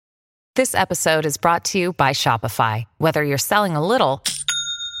This episode is brought to you by Shopify. Whether you're selling a little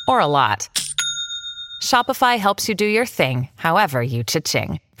or a lot, Shopify helps you do your thing, however you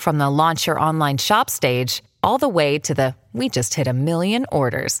cha-ching. From the launch your online shop stage, all the way to the we just hit 1 million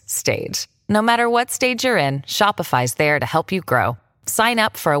orders stage. No matter what stage you're in, Shopify's there to help you grow. Sign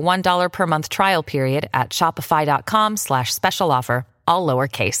up for a $1 per month trial period at shopify.com/special offer, all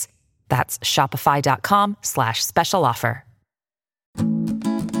lowercase. That's shopify.com/special offer.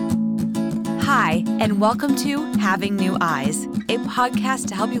 Hi, and welcome to Having New Eyes, a podcast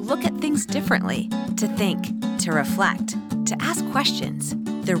to help you look at things differently, to think, to reflect, to ask questions.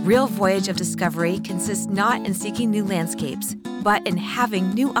 The real voyage of discovery consists not in seeking new landscapes, but in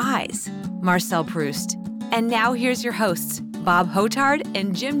having new eyes. Marcel Proust. And now here's your hosts, Bob Hotard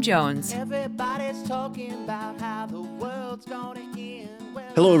and Jim Jones. Everybody's talking about how the world's gonna end.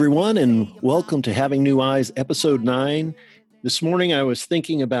 Hello, everyone, and welcome to Having New Eyes, Episode 9. This morning I was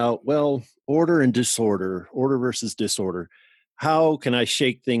thinking about, order and disorder, order versus disorder. How can I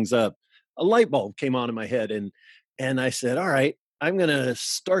shake things up? A light bulb came on in my head, and I said, all right, I'm going to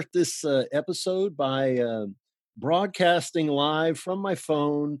start this episode by broadcasting live from my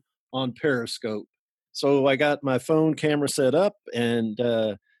phone on Periscope. So I got my phone camera set up and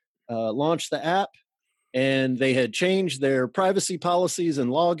launched the app, and they had changed their privacy policies and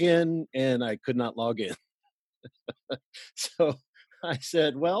login, and I could not log in. So I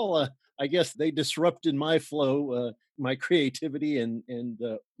said, I guess they disrupted my flow, my creativity, and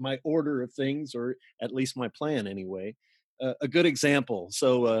my order of things, or at least my plan anyway. A good example.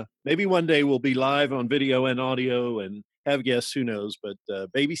 So maybe one day we'll be live on video and audio and have guests, who knows, but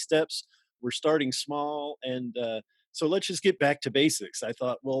baby steps. We're starting small. And so let's just get back to basics. I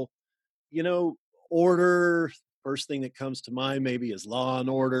thought, order, first thing that comes to mind maybe is Law and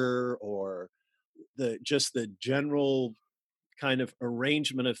Order, or the general kind of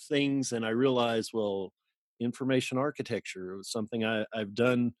arrangement of things. And I realized, information architecture was something I've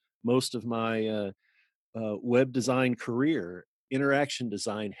done most of my web design career. Interaction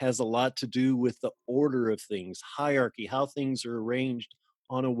design has a lot to do with the order of things, hierarchy, how things are arranged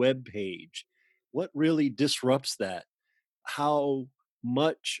on a web page. What really disrupts that? How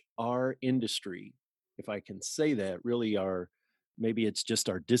much our industry, if I can say that, really maybe it's just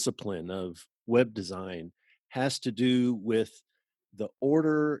our discipline of web design, has to do with the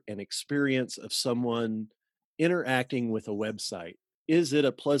order and experience of someone interacting with a website. Is it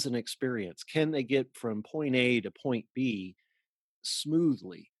a pleasant experience? Can they get from point A to point B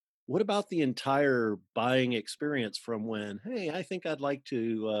smoothly? What about the entire buying experience from when, hey, I think I'd like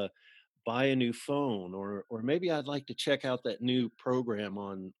to buy a new phone, or maybe I'd like to check out that new program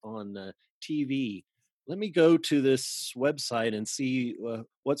on TV. Let me go to this website and see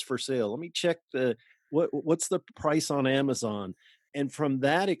what's for sale. Let me check what's the price on Amazon. And from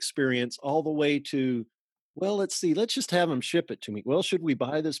that experience all the way to, let's see, let's just have them ship it to me. Well, should we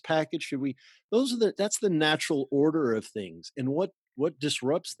buy this package? Should we? That's the natural order of things. And what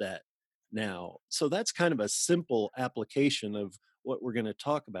disrupts that now? So that's kind of a simple application of what we're going to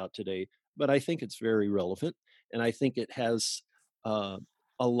talk about today, but I think it's very relevant, and I think it has a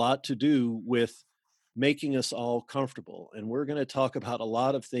lot to do with making us all comfortable. And we're going to talk about a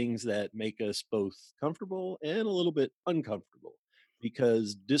lot of things that make us both comfortable and a little bit uncomfortable,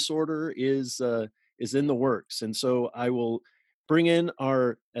 because disorder is in the works. And so I will bring in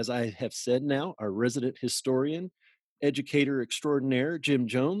as I have said now, our resident historian, educator extraordinaire, Jim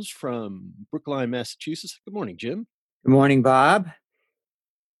Jones from Brookline, Massachusetts. Good morning, Jim. Good morning, Bob.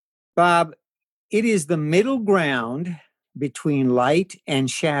 Bob, it is the middle ground between light and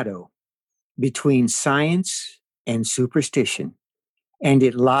shadow, between science and superstition, and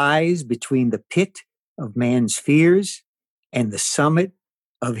it lies between the pit of man's fears and the summit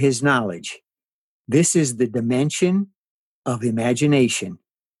of his knowledge. This is the dimension of imagination.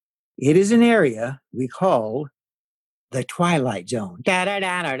 It is an area we call the Twilight Zone. I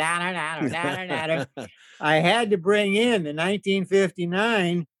had to bring in the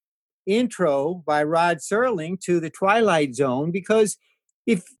 1959 intro by Rod Serling to the Twilight Zone, because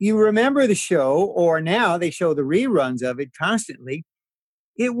if you remember the show, or now they show the reruns of it constantly,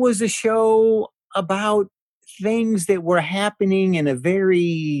 it was a show about things that were happening in a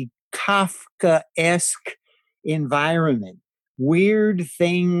very Kafka-esque environment. Weird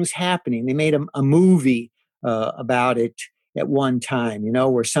things happening. They made a movie about it at one time,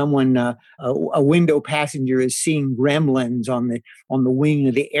 where someone, a window passenger, is seeing gremlins on the wing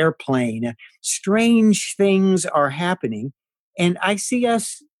of the airplane. Strange things are happening. And I see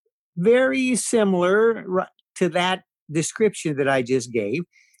us very similar to that description that I just gave,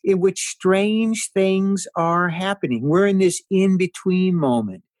 in which strange things are happening. We're in this in-between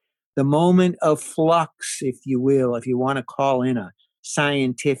moment the moment of flux, if you will, if you want to call in a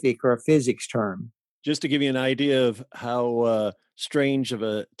scientific or a physics term. Just to give you an idea of how strange of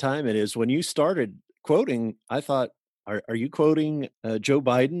a time it is, when you started quoting, I thought, are you quoting Joe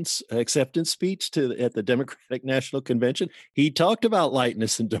Biden's acceptance speech at the Democratic National Convention? He talked about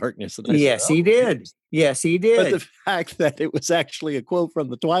lightness and darkness, and I said, Yes, "Oh, he did. interesting." Yes, he But did. the fact that it was actually a quote from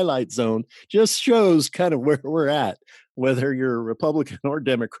the Twilight Zone just shows kind of where we're at, whether you're a Republican or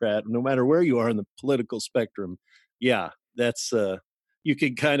Democrat, no matter where you are in the political spectrum. Yeah, that's you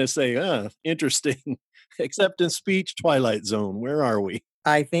could kind of say, interesting. Acceptance speech, Twilight Zone. Where are we?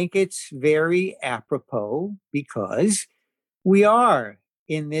 I think it's very apropos because we are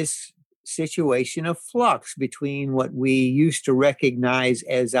in this situation of flux between what we used to recognize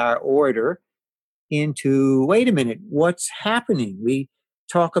as our order into, wait a minute, what's happening? We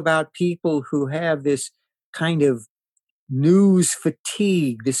talk about people who have this kind of news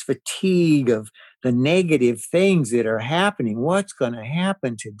fatigue, this fatigue of the negative things that are happening. What's going to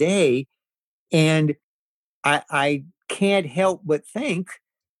happen today? And I can't help but think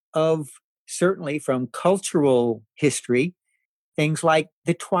of, certainly from cultural history, things like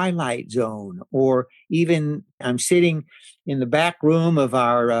the Twilight Zone, or even I'm sitting in the back room of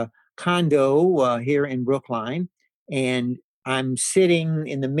our condo here in Brookline, and I'm sitting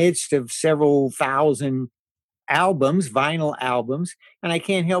in the midst of several thousand albums, vinyl albums, and I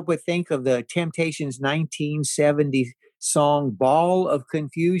can't help but think of the Temptations' 1970 song Ball of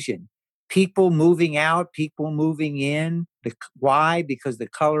Confusion. People moving out, people moving in. Why? Because the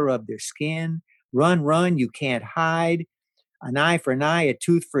color of their skin. Run, run, you can't hide. An eye for an eye, a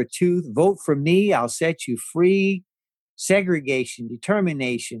tooth for a tooth. Vote for me, I'll set you free. Segregation,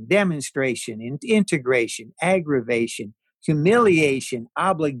 determination, demonstration, integration, aggravation, humiliation,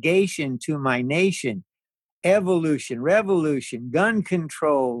 obligation to my nation, evolution, revolution, gun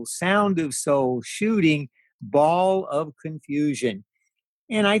control, sound of soul, shooting, ball of confusion.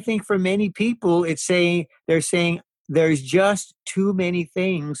 And I think for many people, they're saying there's just too many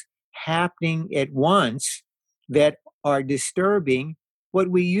things happening at once that are disturbing what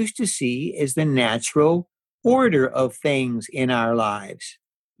we used to see as the natural order of things in our lives.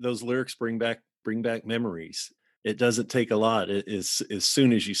 Those lyrics bring back memories. It doesn't take a lot. It is as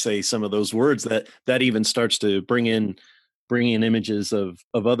soon as you say some of those words that even starts to bring in images of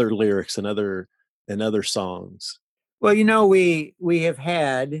other lyrics and other songs. Well, we have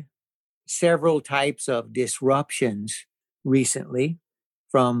had several types of disruptions recently,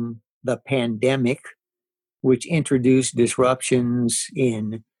 from the pandemic, which introduced disruptions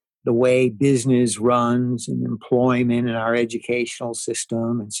in the way business runs and employment and our educational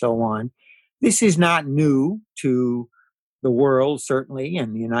system and so on. This is not new to the world, certainly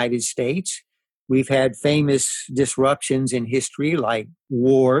in the United States. We've had famous disruptions in history like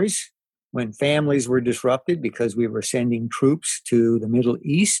wars, when families were disrupted because we were sending troops to the Middle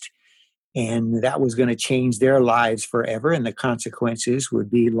East, and that was going to change their lives forever, and the consequences would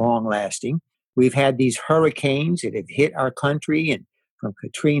be long lasting. We've had these hurricanes that have hit our country, and from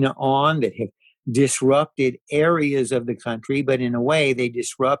Katrina on, that have disrupted areas of the country, but in a way, they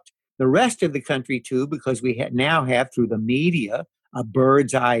disrupt the rest of the country too, because we now have, through the media, a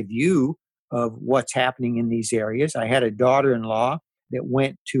bird's eye view of what's happening in these areas. I had a daughter in law that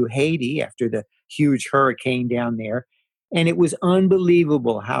went to Haiti after the huge hurricane down there. And it was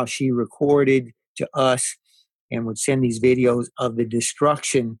unbelievable how she recorded to us and would send these videos of the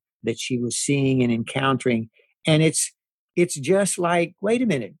destruction that she was seeing and encountering. And it's just like, wait a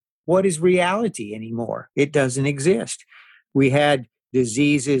minute, what is reality anymore? It doesn't exist. We had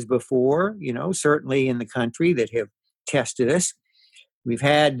diseases before, certainly in the country, that have tested us. We've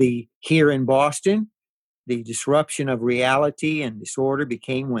had here in Boston, the disruption of reality and disorder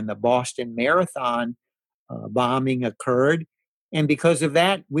became when the Boston Marathon bombing occurred. And because of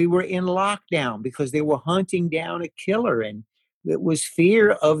that, we were in lockdown because they were hunting down a killer. And it was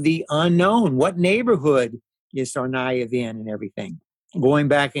fear of the unknown. What neighborhood is Tsarnaev in and everything? Going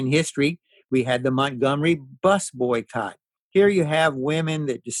back in history, we had the Montgomery bus boycott. Here you have a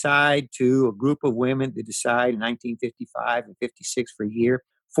group of women that decide in 1955 and 56 for a year,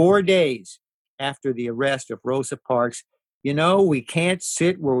 4 days after the arrest of Rosa Parks, we can't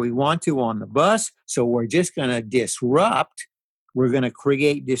sit where we want to on the bus, so we're just going to disrupt. We're going to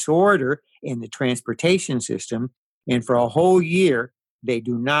create disorder in the transportation system. And for a whole year, they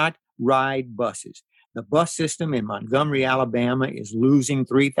do not ride buses. The bus system in Montgomery, Alabama is losing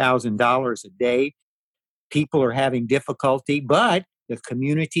 $3,000 a day. People are having difficulty, but the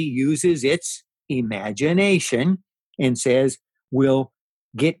community uses its imagination and says, we'll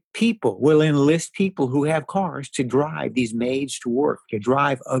will enlist people who have cars to drive these maids to work, to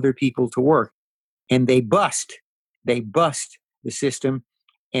drive other people to work. And they bust the system,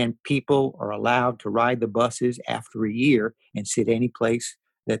 and people are allowed to ride the buses after a year and sit any place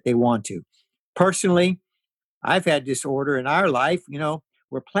that they want to. Personally, I've had disorder in our life.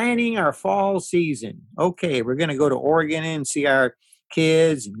 We're planning our fall season. Okay, we're going to go to Oregon and see our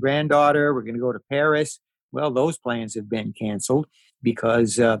kids and granddaughter. We're going to go to Paris. Well, those plans have been canceled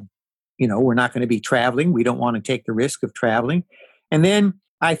because, we're not going to be traveling. We don't want to take the risk of traveling. And then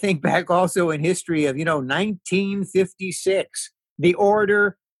I think back also in history of, 1956, the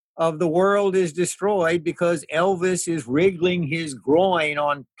order of the world is destroyed because Elvis is wriggling his groin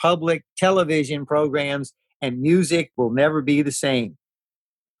on public television programs, and music will never be the same.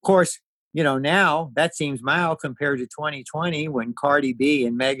 Of course, now that seems mild compared to 2020 when Cardi B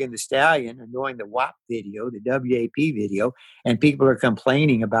and Megan Thee Stallion are doing the WAP video, the WAP video, and people are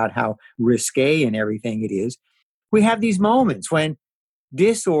complaining about how risque and everything it is. We have these moments when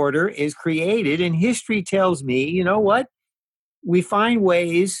disorder is created, and history tells me, you know what? We find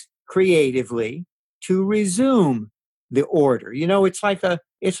ways creatively to resume the order. It's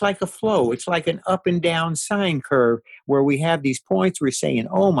like a flow. It's like an up and down sine curve where we have these points. We're saying,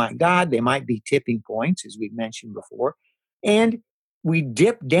 oh my God, they might be tipping points, as we've mentioned before. And we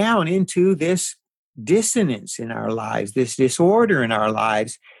dip down into this dissonance in our lives, this disorder in our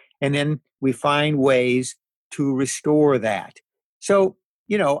lives. And then we find ways to restore that. So,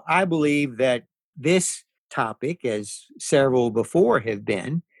 I believe that this topic, as several before have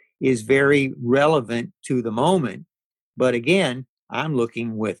been, is very relevant to the moment. But again, I'm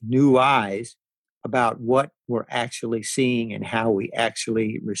looking with new eyes about what we're actually seeing and how we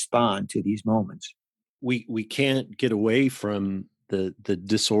actually respond to these moments. We can't get away from the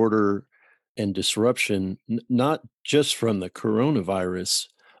disorder and disruption, not just from the coronavirus,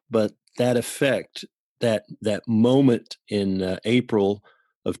 but that effect, that moment in April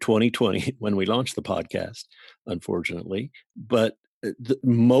of 2020 when we launched the podcast, unfortunately. But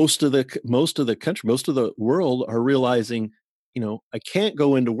most of the country, most of the world are realizing, I can't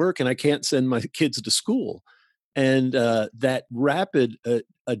go into work and I can't send my kids to school, and that rapid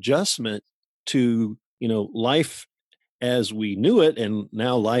adjustment to life as we knew it, and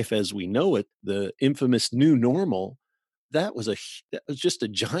now life as we know it, the infamous new normal. That was just a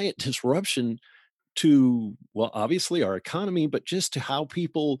giant disruption to, well, obviously our economy, but just to how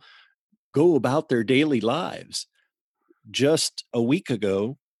people go about their daily lives. Just a week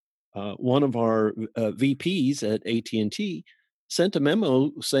ago, one of our VPs at AT&T sent a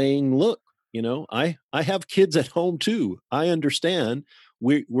memo saying, look, I have kids at home too. I understand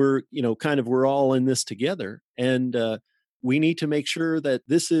we're we're all in this together. And we need to make sure that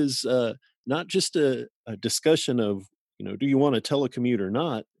this is not just a discussion of, do you want to telecommute or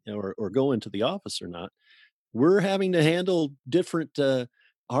not, or go into the office or not. We're having to handle different,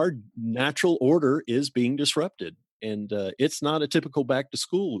 our natural order is being disrupted. And it's not a typical back to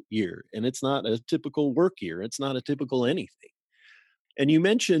school year, and it's not a typical work year. It's not a typical anything. And you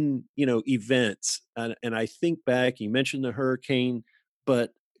mentioned, events, and I think back, you mentioned the hurricane,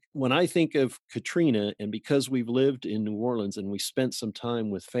 but when I think of Katrina, and because we've lived in New Orleans and we spent some time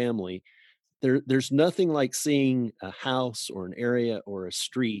with family, there's nothing like seeing a house or an area or a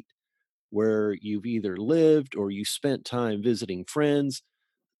street where you've either lived or you spent time visiting friends,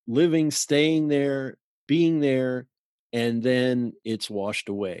 living, staying there, being there, and then it's washed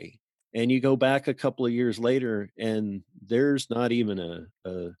away. And you go back a couple of years later, and there's not even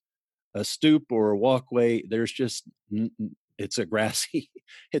a stoop or a walkway. There's just it's a grassy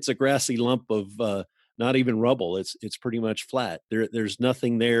it's a grassy lump of not even rubble. It's pretty much flat. There's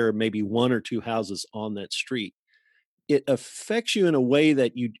nothing there. Maybe one or two houses on that street. It affects you in a way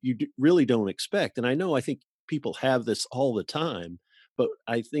that you really don't expect. And I think people have this all the time, but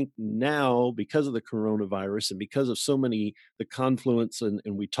I think now, because of the coronavirus and because of so many, the confluence, and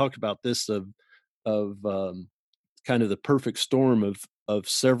we talked about this of kind of the perfect storm of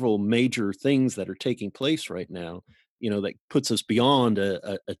several major things that are taking place right now, that puts us beyond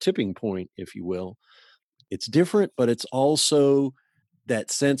a tipping point, if you will. It's different, but it's also that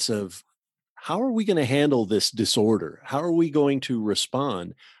sense of, how are we going to handle this disorder? How are we going to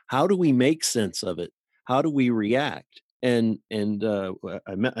respond? How do we make sense of it? How do we react? And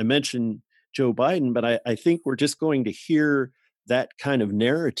I mentioned Joe Biden, but I think we're just going to hear that kind of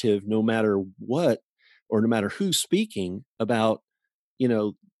narrative no matter what, or no matter who's speaking about,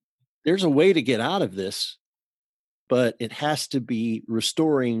 there's a way to get out of this, but it has to be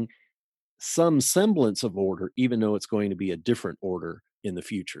restoring some semblance of order, even though it's going to be a different order in the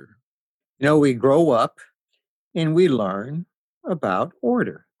future. We grow up and we learn about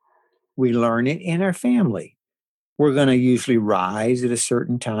order. We learn it in our family. We're going to usually rise at a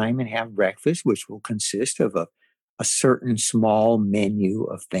certain time and have breakfast, which will consist of a certain small menu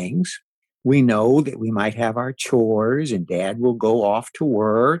of things. We know that we might have our chores and dad will go off to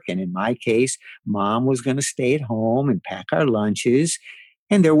work. And in my case, mom was going to stay at home and pack our lunches.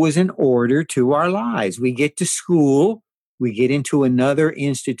 And there was an order to our lives. We get to school, we get into another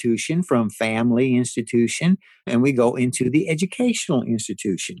institution from family institution, and we go into the educational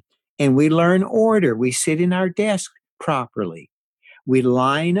institution. And we learn order. We sit in our desk properly. We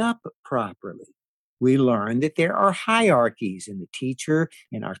line up properly. We learn that there are hierarchies, and the teacher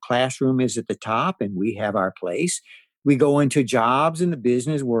in our classroom is at the top, and we have our place. We go into jobs in the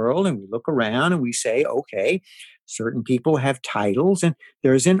business world, and we look around and we say, okay, certain people have titles, and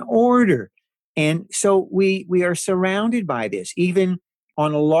there's an order. And so we are surrounded by this. Even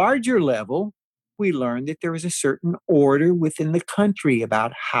on a larger level, we learn that there is a certain order within the country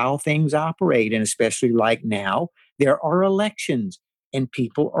about how things operate. And especially like now, there are elections and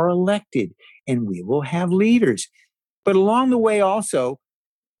people are elected and we will have leaders. But along the way also,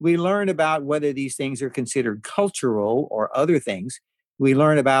 we learn about whether these things are considered cultural or other things. We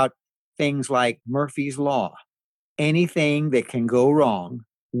learn about things like Murphy's Law. Anything that can go wrong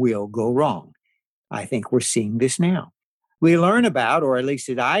will go wrong. I think we're seeing this now. We learn about, or at least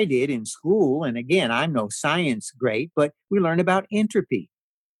that I did in school, and again, I'm no science great, but we learn about entropy,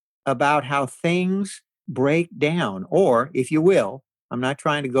 about how things break down, or if you will, I'm not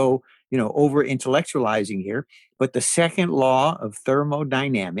trying to go, over intellectualizing here, but the second law of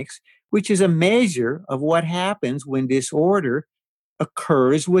thermodynamics, which is a measure of what happens when disorder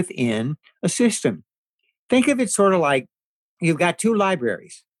occurs within a system. Think of it sort of like you've got two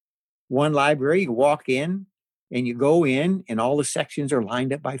libraries. One library, you walk in and you go in and all the sections are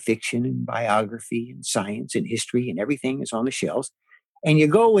lined up by fiction and biography and science and history and everything is on the shelves. And you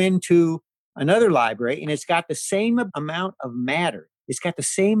go into another library and it's got the same amount of matter. It's got the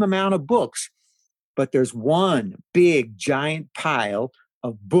same amount of books, but there's one big giant pile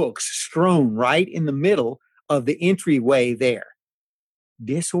of books strewn right in the middle of the entryway there.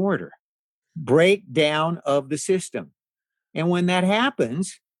 Disorder, breakdown of the system. And when that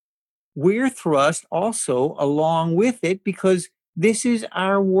happens, we're thrust also along with it because this is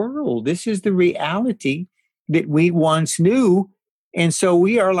our world. This is the reality that we once knew. And so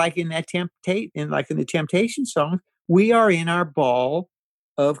we are like in that like in the Temptation song, we are in our ball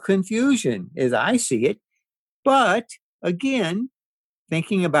of confusion as I see it. But again,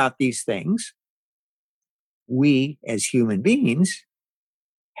 thinking about these things, we as human beings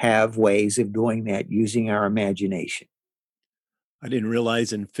have ways of doing that using our imagination. I didn't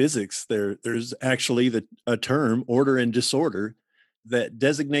realize in physics there's actually a term, order and disorder, that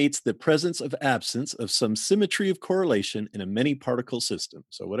designates the presence of absence of some symmetry of correlation in a many particle system.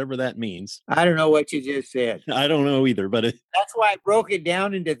 So whatever that means. I don't know what you just said. I don't know either, but that's why I broke it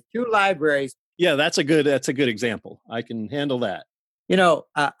down into two libraries. Yeah, that's a good example. I can handle that.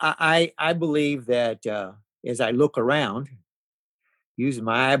 I believe that as I look around, using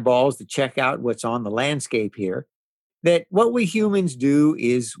my eyeballs to check out what's on the landscape here, that what we humans do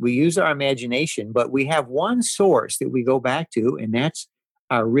is we use our imagination, but we have one source that we go back to, and that's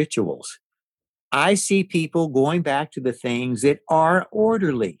our rituals. I see people going back to the things that are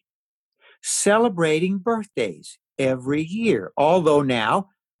orderly, celebrating birthdays every year, although now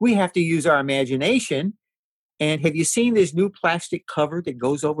we have to use our imagination. And have you seen this new plastic cover that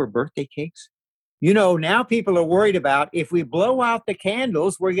goes over birthday cakes? Now people are worried about if we blow out the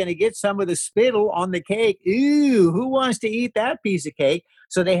candles, we're going to get some of the spittle on the cake. Ew, who wants to eat that piece of cake?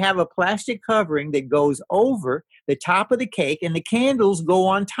 So they have a plastic covering that goes over the top of the cake and the candles go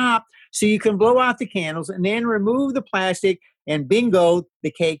on top. So you can blow out the candles and then remove the plastic and bingo,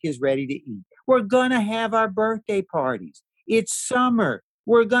 the cake is ready to eat. We're going to have our birthday parties. It's summer.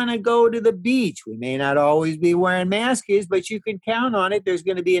 We're going to go to the beach. We may not always be wearing masks, but you can count on it. There's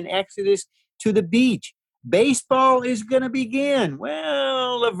going to be an exodus to the beach. Baseball is going to begin.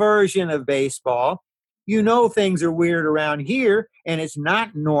 Well, a version of baseball. Things are weird around here, and it's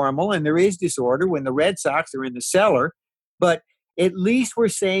not normal, and there is disorder when the Red Sox are in the cellar. But at least we're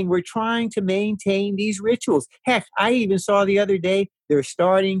saying we're trying to maintain these rituals. Heck, I even saw the other day they're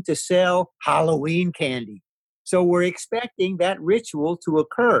starting to sell Halloween candy. So we're expecting that ritual to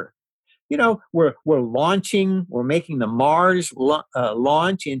occur. We're launching, we're making the Mars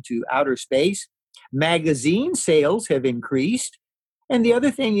launch into outer space. Magazine sales have increased. And the other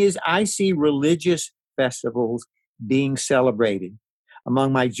thing is I see religious festivals being celebrated.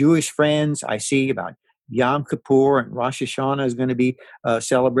 Among my Jewish friends, I see about Yom Kippur and Rosh Hashanah is going to be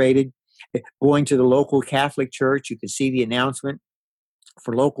celebrated. Going to the local Catholic church, you can see the announcement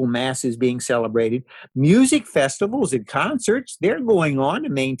for local masses being celebrated. Music festivals and concerts, they're going on to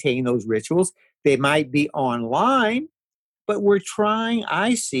maintain those rituals. They might be online, but we're trying,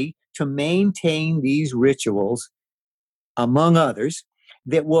 I see, to maintain these rituals, among others,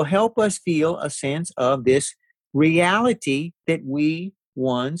 that will help us feel a sense of this reality that we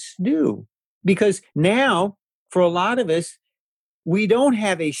once knew. Because now, for a lot of us, we don't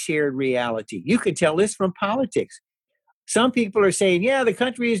have a shared reality. You can tell this from politics. Some people are saying, yeah, the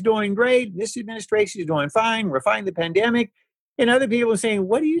country is doing great. This administration is doing fine. We're fighting the pandemic. And other people are saying,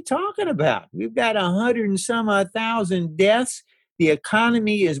 what are you talking about? We've got 100 and some odd thousand deaths. The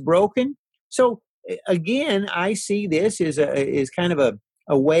economy is broken. So again, I see this as kind of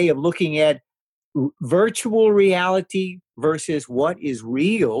a way of looking at virtual reality versus what is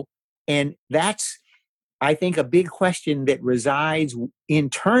real. And that's, I think, a big question that resides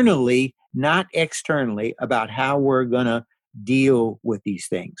internally, not externally, about how we're going to deal with these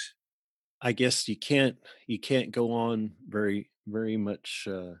things. I guess you can't go on very much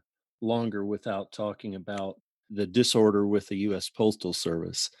longer without talking about the disorder with the U.S. Postal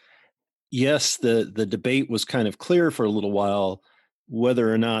Service. Yes, the debate was kind of clear for a little while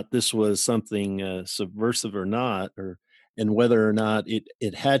whether or not this was something subversive or not, and whether or not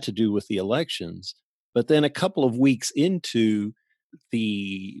it had to do with the elections. But then a couple of weeks into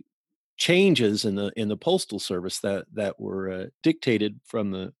the changes in the Postal Service that were dictated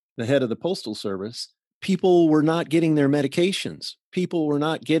from the head of the Postal Service, people were not getting their medications. People were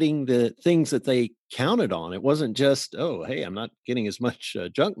not getting the things that they counted on. It wasn't just, oh, hey, I'm not getting as much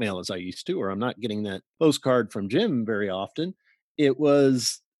junk mail as I used to, or I'm not getting that postcard from Jim very often. It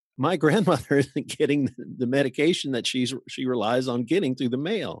was, my grandmother isn't getting the medication that she relies on getting through the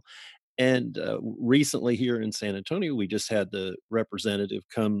mail. And recently here in San Antonio, we just had the representative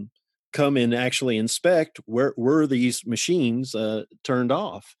come and actually inspect where were these machines turned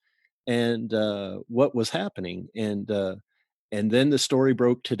off, and what was happening. And then the story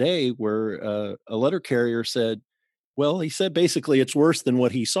broke today where a letter carrier said, well, he said basically it's worse than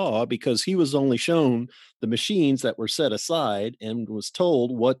what he saw, because he was only shown the machines that were set aside and was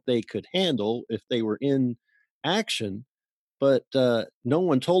told what they could handle if they were in action. But no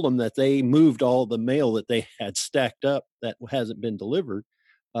one told them that they moved all the mail that they had stacked up that hasn't been delivered,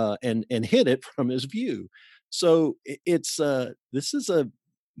 and hid it from his view. So it's this is a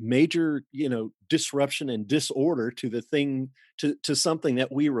major, disruption and disorder to the thing, to something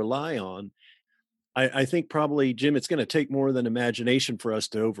that we rely on. I think probably, Jim, it's going to take more than imagination for us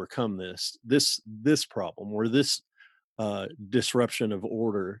to overcome this problem, or this disruption of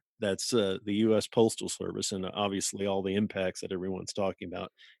order that's the U.S. Postal Service, and obviously all the impacts that everyone's talking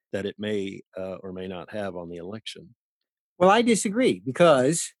about that it may or may not have on the election. Well, I disagree,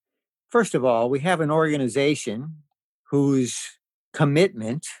 because, first of all, we have an organization whose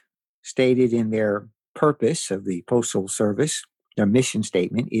commitment, stated in their purpose of the Postal Service, their mission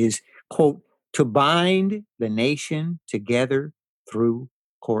statement, is, quote, to bind the nation together through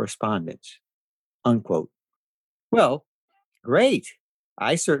correspondence, unquote. Well, great.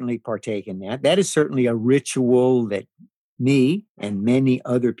 I certainly partake in that. That is certainly a ritual that me and many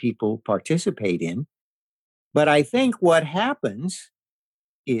other people participate in. But I think what happens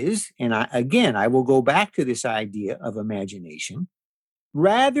is, and I will go back to this idea of imagination,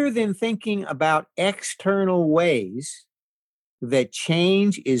 rather than thinking about external ways that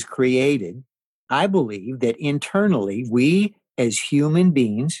change is created, I believe that internally we as human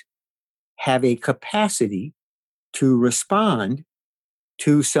beings have a capacity to respond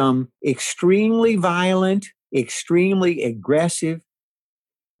to some extremely violent, extremely aggressive,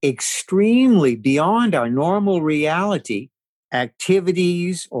 extremely beyond our normal reality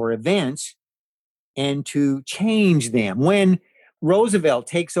activities or events, and to change them. When Roosevelt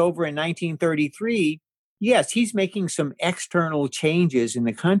takes over in 1933, yes, he's making some external changes in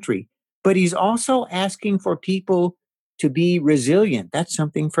the country, but he's also asking for people to be resilient. That's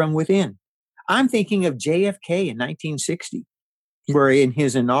something from within. I'm thinking of JFK in 1960, where in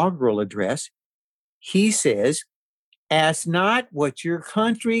his inaugural address, he says, ask not what your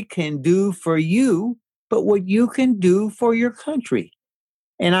country can do for you, but what you can do for your country.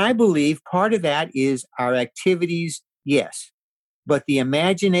 And I believe part of that is our activities, yes, but the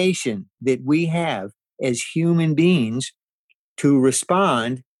imagination that we have as human beings to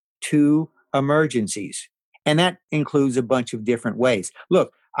respond to emergencies. And that includes a bunch of different ways.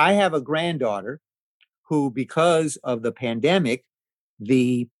 Look, I have a granddaughter who, because of the pandemic,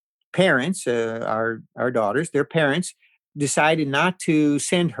 the parents, our daughters, their parents, decided not to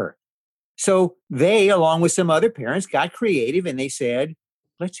send her. So they, along with some other parents, got creative, and they said,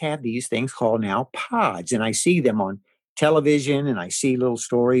 let's have these things called now pods. And I see them on television and I see little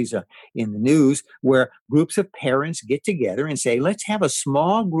stories in the news where groups of parents get together and say, let's have a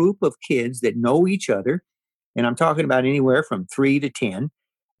small group of kids that know each other. And I'm talking about anywhere from 3 to 10.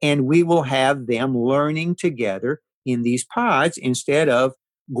 And we will have them learning together in these pods instead of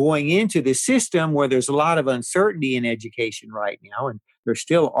going into the system where there's a lot of uncertainty in education right now. And they're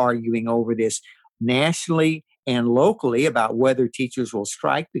still arguing over this nationally and locally about whether teachers will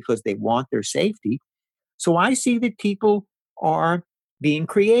strike because they want their safety. So I see that people are being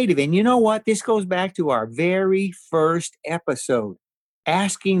creative. And you know what? This goes back to our very first episode,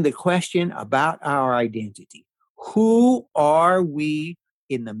 asking the question about our identity. Who are we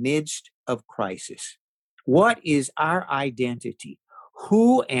in the midst of crisis? What is our identity?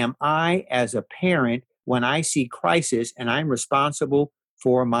 Who am I as a parent when I see crisis and I'm responsible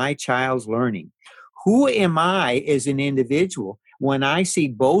for my child's learning? Who am I as an individual when I see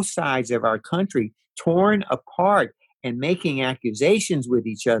both sides of our country torn apart and making accusations with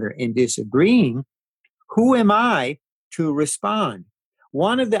each other and disagreeing? Who am I to respond?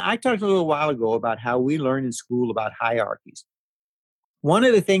 I talked a little while ago about how we learn in school about hierarchies. One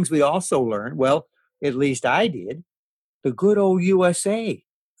of the things we also learned, well, at least I did, the good old USA,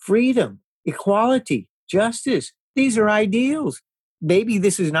 freedom, equality, justice. These are ideals. Maybe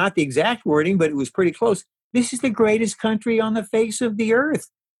this is not the exact wording, but it was pretty close. This is the greatest country on the face of the earth.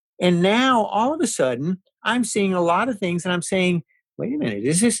 And now all of a sudden, I'm seeing a lot of things and I'm saying, wait a minute,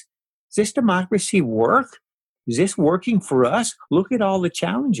 does this democracy work? Is this working for us? Look at all the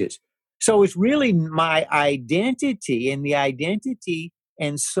challenges. So it's really my identity and the identity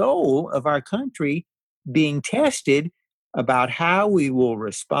and soul of our country being tested about how we will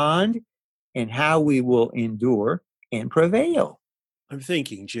respond and how we will endure and prevail. I'm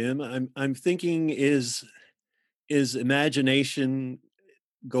thinking, Jim. I'm thinking, is imagination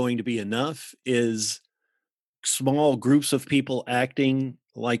going to be enough? Is small groups of people acting,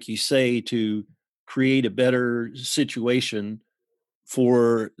 like you say, to create a better situation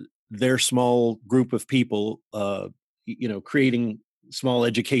for their small group of people, creating small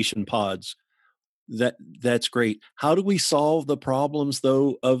education pods? That's great. How do we solve the problems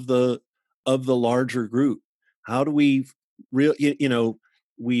though of the larger group? How do we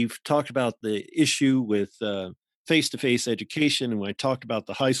we've talked about the issue with face-to-face education, and when I talked about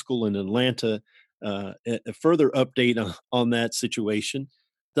the high school in Atlanta, a further update on that situation.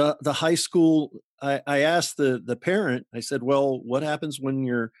 The high school, I asked the parent, I said, well, what happens when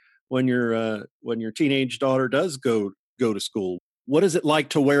your teenage daughter does go to school? What is it like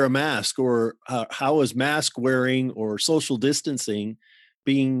to wear a mask, or how is mask wearing or social distancing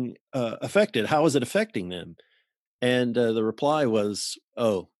being affected? How is it affecting them? And the reply was,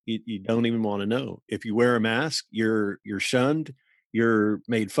 oh, you don't even want to know. If you wear a mask, you're shunned, you're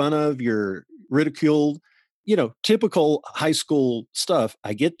made fun of, you're ridiculed, typical high school stuff.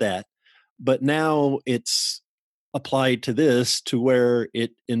 I get that. But now it's applied to this, to where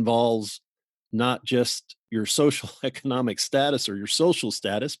it involves not just your social economic status or your social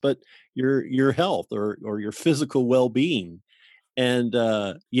status, but your health or your physical well-being. And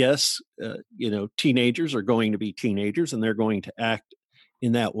yes, teenagers are going to be teenagers and they're going to act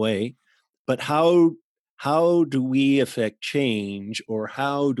in that way. But how do we affect change, or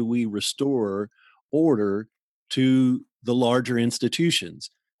how do we restore order to the larger institutions?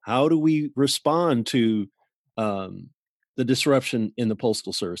 How do we respond to the disruption in the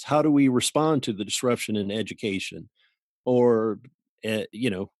Postal Service? How do we respond to the disruption in education? Or,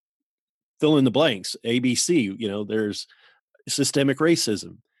 fill in the blanks, ABC, there's systemic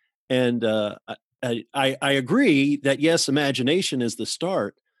racism. And I agree that, yes, imagination is the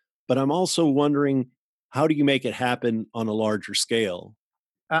start, but I'm also wondering, how do you make it happen on a larger scale?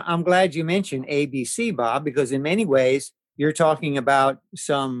 I'm glad you mentioned ABC, Bob, because in many ways, you're talking about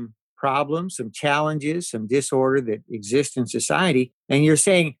some problems, some challenges, some disorder that exists in society. And you're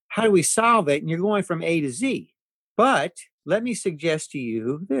saying, how do we solve it? And you're going from A to Z. But let me suggest to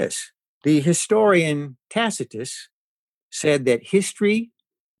you this. The historian Tacitus said that history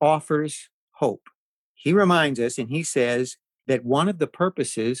offers hope. He reminds us, and he says that one of the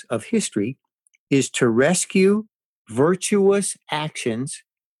purposes of history is to rescue virtuous actions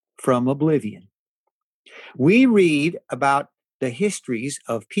from oblivion. We read about the histories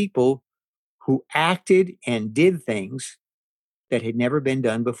of people who acted and did things that had never been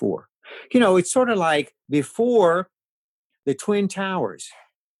done before. It's sort of like before the Twin Towers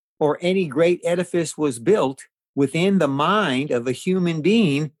or any great edifice was built, within the mind of a human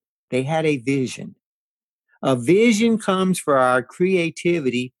being, they had a vision. A vision comes for our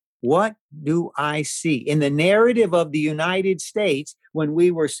creativity. What do I see? In the narrative of the United States, when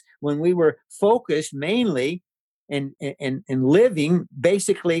we were focused mainly and living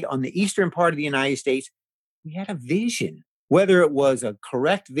basically on the eastern part of the United States, we had a vision, whether it was a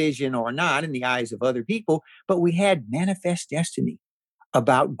correct vision or not in the eyes of other people, but we had manifest destiny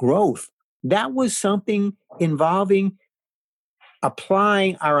about growth. That was something involving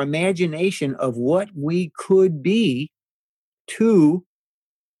applying our imagination of what we could be to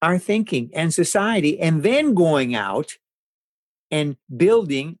our thinking and society, and then going out and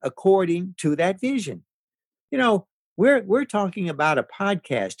building according to that vision. You know, we're talking about a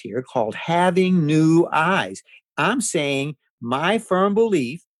podcast here called Having New Eyes. I'm saying my firm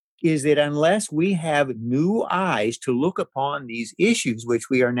belief is that unless we have new eyes to look upon these issues, which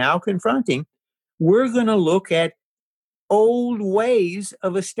we are now confronting, we're going to look at old ways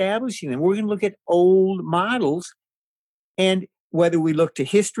of establishing them. We're going to look at old models. And whether we look to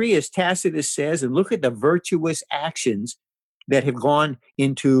history, as Tacitus says, and look at the virtuous actions that have gone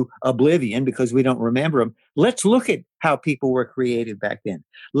into oblivion because we don't remember them, let's look at how people were created back then.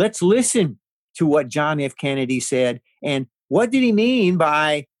 Let's listen to what John F. Kennedy said. And what did he mean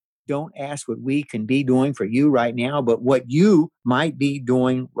by don't ask what we can be doing for you right now, but what you might be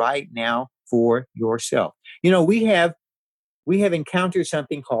doing right now for yourself? You know, we have encountered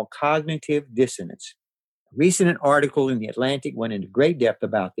something called cognitive dissonance. A recent article in The Atlantic went into great depth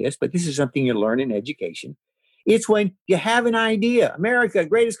about this, but this is something you learn in education. It's when you have an idea, America,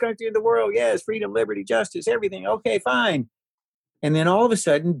 greatest country in the world, yes, freedom, liberty, justice, everything, okay, fine. And then all of a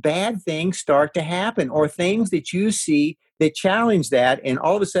sudden, bad things start to happen, or things that you see that challenge that, and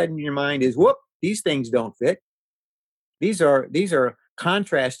all of a sudden your mind is, whoop, these things don't fit. These are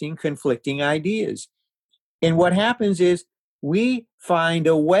contrasting, conflicting ideas. And what happens is we find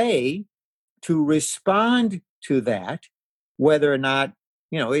a way to respond to that, whether or not,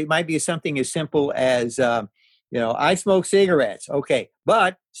 it might be something as simple as, I smoke cigarettes. Okay,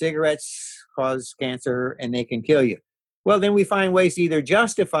 but cigarettes cause cancer and they can kill you. Well, then we find ways to either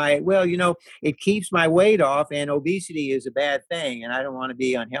justify it. Well, it keeps my weight off and obesity is a bad thing and I don't want to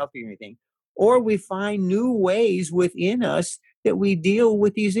be unhealthy or anything. Or we find new ways within us that we deal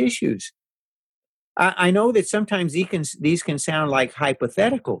with these issues. I know that sometimes these can sound like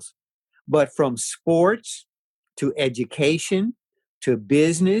hypotheticals, but from sports to education to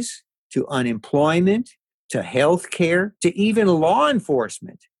business to unemployment to healthcare to even law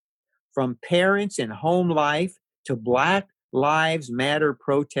enforcement, from parents and home life to Black Lives Matter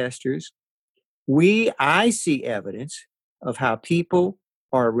protesters, I see evidence of how people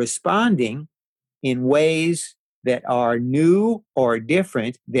are responding in ways that are new or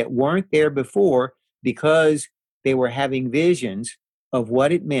different that weren't there before because they were having visions of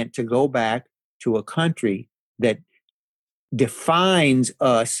what it meant to go back to a country that defines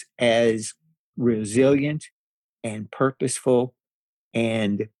us as resilient and purposeful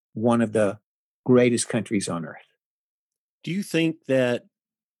and one of the greatest countries on earth. Do you think that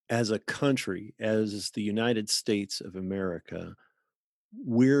as a country, as the United States of America,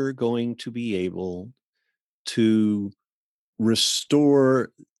 we're going to be able to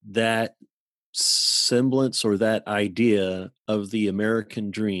restore that semblance or that idea of the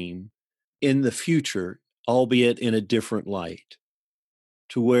American dream in the future, albeit in a different light,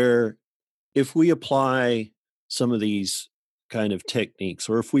 to where if we apply some of these kind of techniques,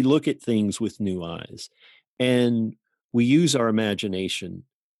 or if we look at things with new eyes and we use our imagination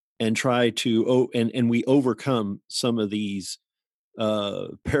and try to, and we overcome some of these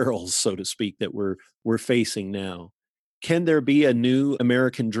perils, so to speak, that we're facing now, can there be a new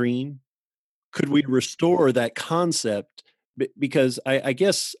American dream? Could we restore that concept? Because I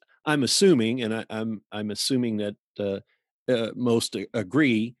guess I'm assuming, and I'm assuming that most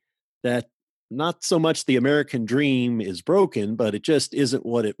agree that not so much the American dream is broken, but it just isn't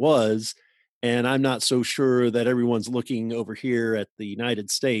what it was. And I'm not so sure that everyone's looking over here at the United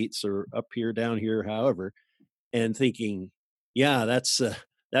States or up here, down here, however, and thinking, yeah, that's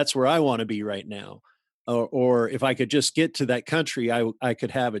where I want to be right now. Or if I could just get to that country, I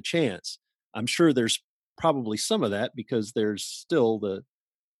could have a chance. I'm sure there's probably some of that because there's still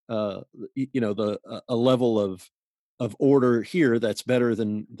a level of order here that's better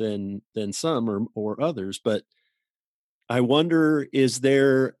than some or others. But I wonder, is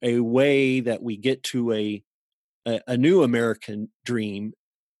there a way that we get to a new American dream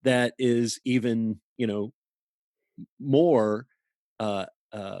that is even more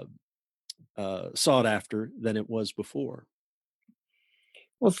sought after than it was before?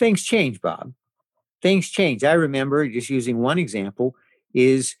 Well, things change, Bob. Things change. I remember, just using one example,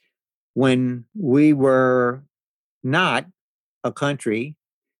 is when we were not a country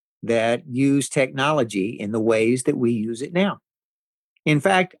that used technology in the ways that we use it now. In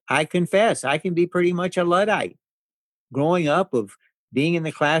fact, I confess, I can be pretty much a Luddite. Growing up, of being in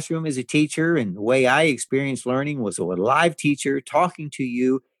the classroom as a teacher, and the way I experienced learning was a live teacher talking to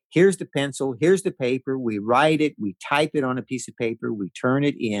you. Here's the pencil, here's the paper. We write it, we type it on a piece of paper, we turn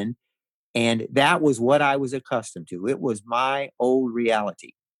it in. And that was what I was accustomed to. It was my old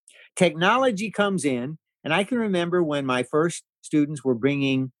reality. Technology comes in, and I can remember when my first students were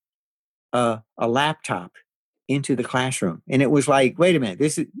bringing a laptop into the classroom, and it was like, wait a minute,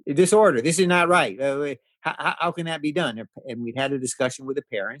 this is disorder. This is not right. How can that be done? And we'd had a discussion with the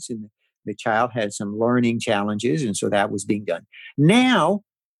parents, and the child had some learning challenges, and so that was being done. Now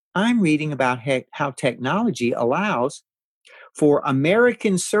I'm reading about how technology allows for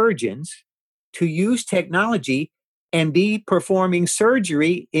American surgeons to use technology and be performing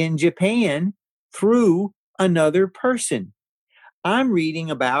surgery in Japan through another person. I'm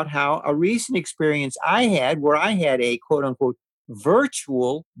reading about how a recent experience I had where I had a quote unquote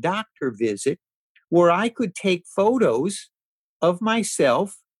virtual doctor visit where I could take photos of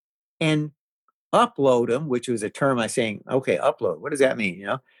myself and upload them, which was a term I was saying, okay, upload. What does that mean?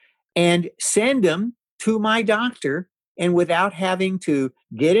 And send them to my doctor, and without having to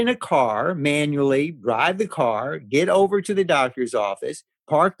get in a car manually, drive the car, get over to the doctor's office,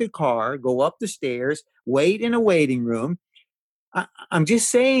 park the car, go up the stairs, wait in a waiting room. I'm just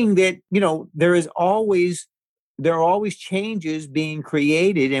saying that, there are always changes being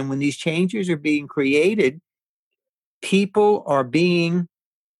created. And when these changes are being created, people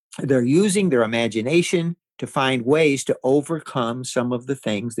they're using their imagination to find ways to overcome some of the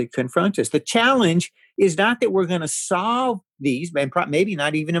things that confront us. The challenge is not that we're going to solve these, and maybe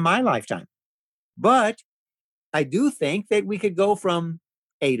not even in my lifetime, but I do think that we could go from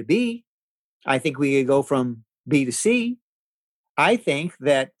A to B. I think we could go from B to C. I believe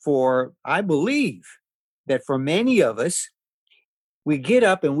that for many of us, we get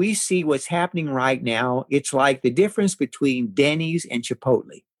up and we see what's happening right now. It's like the difference between Denny's and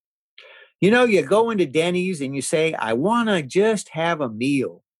Chipotle. You go into Denny's and you say, I want to just have a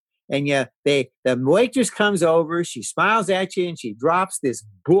meal. And the waitress comes over, she smiles at you, and she drops this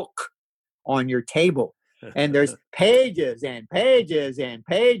book on your table. And there's pages and pages and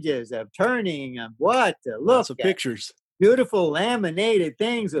pages of turning of what to look Lots of at. pictures. Beautiful laminated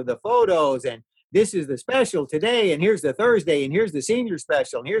things of the photos. And this is the special today. And here's the Thursday. And here's the senior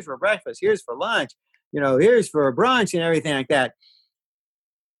special. And here's for breakfast. Here's for lunch. Here's for brunch and everything like that.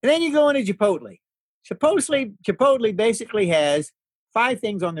 And then you go into Chipotle. Chipotle basically has 5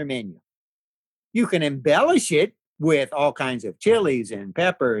 things on their menu. You can embellish it with all kinds of chilies and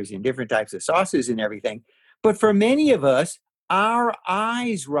peppers and different types of sauces and everything. But for many of us, our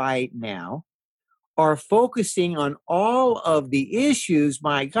eyes right now are focusing on all of the issues.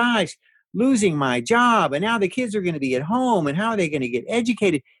 My gosh, losing my job, and now the kids are going to be at home, and how are they going to get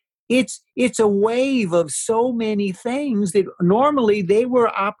educated? It's a wave of so many things that normally they were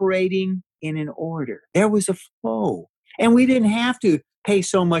operating in an order. There was a flow, and we didn't have to pay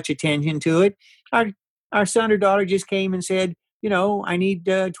so much attention to it. Our son or daughter just came and said, I need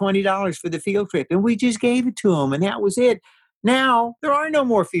 $20 for the field trip, and we just gave it to them, and that was it. Now there are no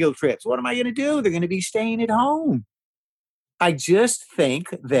more field trips. What am I going to do? They're going to be staying at home. I just think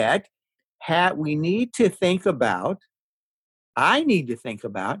that we need to think about. I need to think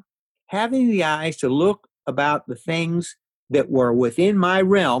about having the eyes to look about the things that were within my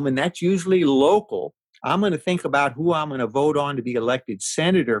realm, and that's usually local. I'm going to think about who I'm going to vote on to be elected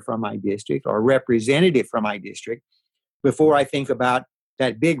senator from my district or representative from my district before I think about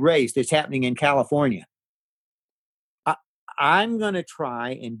that big race that's happening in California. I'm going to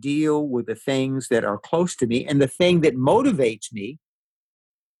try and deal with the things that are close to me, and the thing that motivates me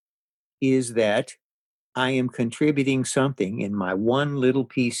is that I am contributing something in my one little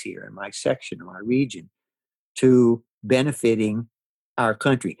piece here, in my section, my region, to benefiting our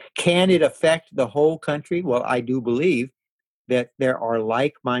country. Can it affect the whole country? Well, I do believe that there are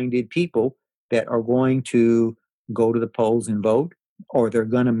like-minded people that are going to go to the polls and vote, or they're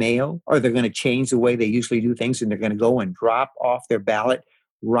going to mail, or they're going to change the way they usually do things, and they're going to go and drop off their ballot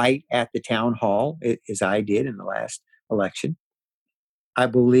right at the town hall, as I did in the last election. I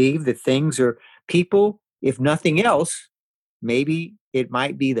believe that people, if nothing else, maybe it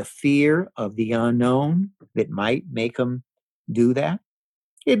might be the fear of the unknown that might make them do that.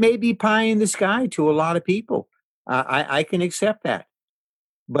 It may be pie in the sky to a lot of people. I can accept that.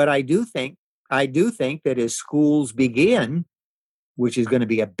 But I do think that as schools begin, which is going to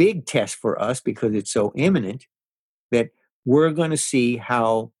be a big test for us because it's so imminent, that we're going to see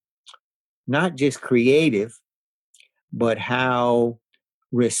how not just creative, but how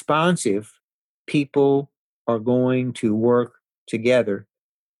responsive people are going to work together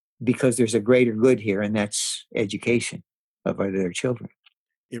because there's a greater good here, and that's education of their children.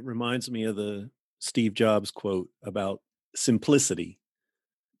 It reminds me of the Steve Jobs quote about simplicity.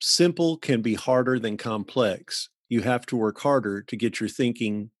 Simple can be harder than complex. You have to work harder to get your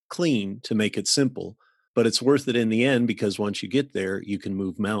thinking clean to make it simple, but it's worth it in the end because once you get there, you can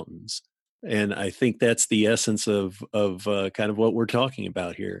move mountains. And I think that's the essence of kind of what we're talking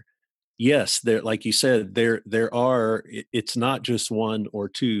about here. Yes, there, like you said, there are. It's not just one or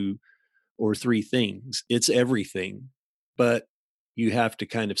two or three things. It's everything. But you have to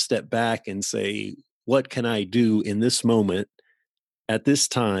kind of step back and say, what can I do in this moment at this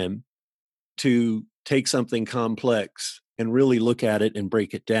time to take something complex and really look at it and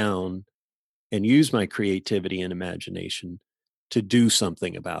break it down and use my creativity and imagination to do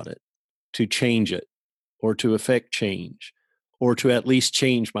something about it, to change it, or to affect change, or to at least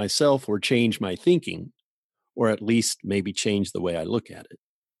change myself or change my thinking, or at least maybe change the way I look at it.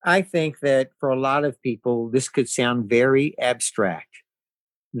 I think that for a lot of people, this could sound very abstract.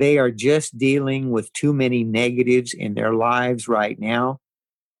 They are just dealing with too many negatives in their lives right now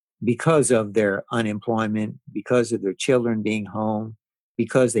because of their unemployment, because of their children being home,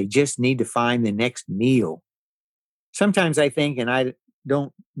 because they just need to find the next meal. Sometimes I think, and I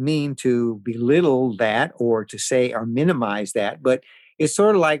don't mean to belittle that or to say or minimize that, but it's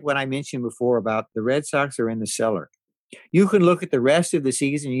sort of like what I mentioned before about the Red Sox are in the cellar. You can look at the rest of the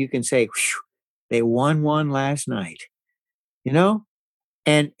season, you can say, they won one last night, you know?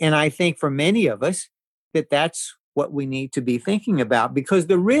 And I think for many of us that that's what we need to be thinking about because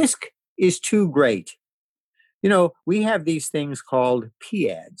the risk is too great. You know, we have these things called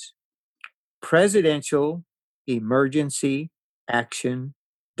PADs, Presidential Emergency Action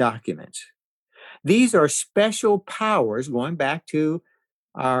Documents. These are special powers, going back to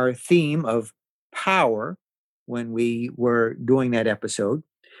our theme of power when we were doing that episode.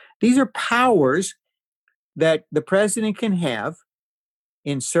 These are powers that the president can have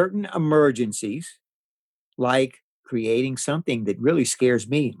in certain emergencies, like creating something that really scares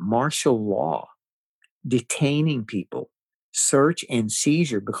me, martial law, detaining people, search and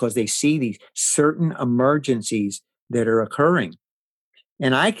seizure, because they see these certain emergencies that are occurring.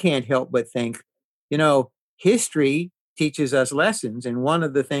 And I can't help but think, you know, history teaches us lessons. And one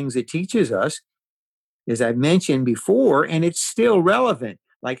of the things it teaches us, as I've mentioned before, and it's still relevant,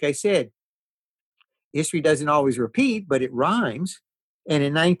 like I said, history doesn't always repeat, but it rhymes. And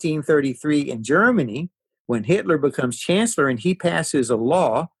in 1933 in Germany, when Hitler becomes chancellor and he passes a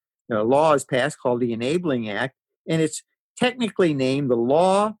law is passed called the Enabling Act, and it's technically named the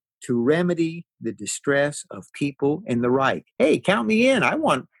Law to Remedy the Distress of People in the Reich. Hey, count me in. I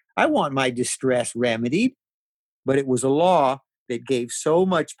want my distress remedied. But it was a law that gave so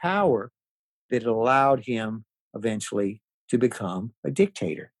much power that it allowed him eventually to become a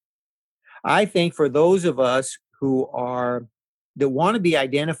dictator. I think for those of us that want to be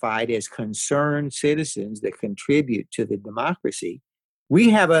identified as concerned citizens that contribute to the democracy, we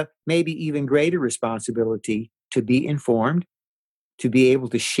have a maybe even greater responsibility to be informed, to be able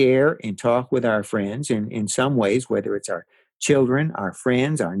to share and talk with our friends, and in some ways, whether it's our children, our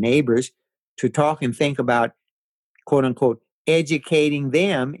friends, our neighbors, to talk and think about, quote unquote, educating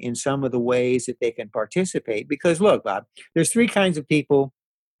them in some of the ways that they can participate. Because look, Bob, there's three kinds of people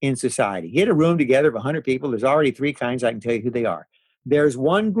in society. Get a room together of 100 people. There's already three kinds. I can tell you who they are. There's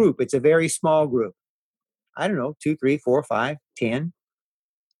one group. It's a very small group. I don't know, 2, 3, 4, 5, 10.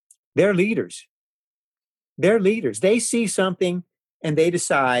 They're leaders. They're leaders. They see something and they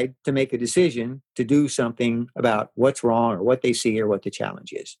decide to make a decision to do something about what's wrong or what they see or what the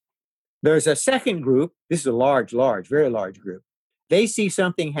challenge is. There's a second group. This is a large, very large group. They see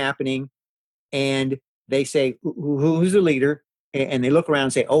something happening and they say, who's the leader? And they look around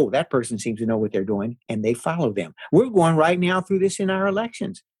and say, oh, that person seems to know what they're doing. And they follow them. We're going right now through this in our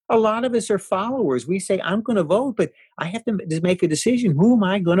elections. A lot of us are followers. We say, I'm going to vote, but I have to make a decision. Who am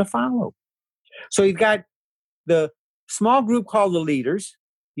I going to follow? So you've got the small group called the leaders.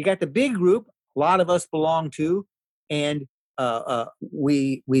 You got the big group, a lot of us belong to, and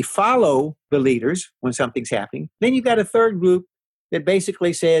we follow the leaders when something's happening. Then you've got a third group that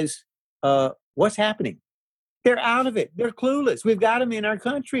basically says, what's happening? They're out of it. They're clueless. We've got them in our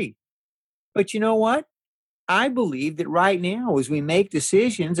country. But you know what? I believe that right now, as we make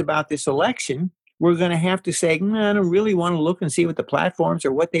decisions about this election, we're going to have to say, I don't really want to look and see what the platforms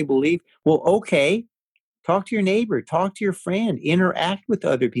or what they believe. Well, okay, talk to your neighbor, talk to your friend, interact with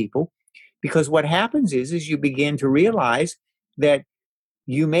other people. Because what happens is you begin to realize that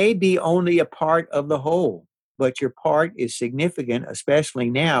you may be only a part of the whole, but your part is significant, especially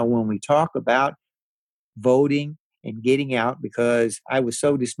now when we talk about voting and getting out, because I was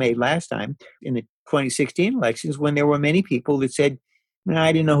so dismayed last time in the 2016 elections when there were many people that said, "No,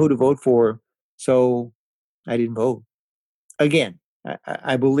 I didn't know who to vote for, so I didn't vote." Again,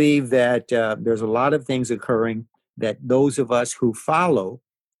 I believe that there's a lot of things occurring that those of us who follow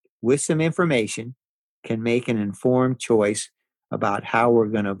with some information can make an informed choice about how we're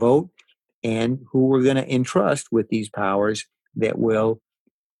going to vote and who we're going to entrust with these powers that will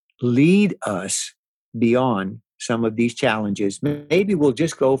lead us beyond some of these challenges. Maybe we'll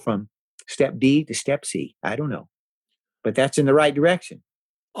just go from step B to step C. I don't know, but that's in the right direction.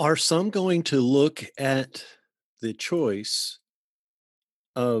 Are some going to look at the choice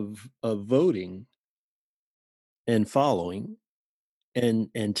of voting and following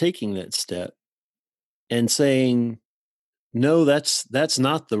and taking that step and saying, no, that's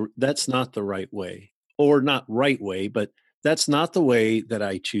not the right way, or not right way, but that's not the way that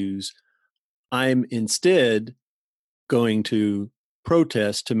I choose. I'm instead going to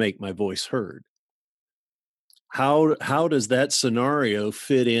protest to make my voice heard. How does that scenario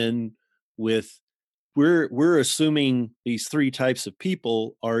fit in with, we're assuming these three types of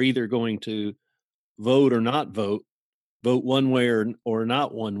people are either going to vote or not vote one way or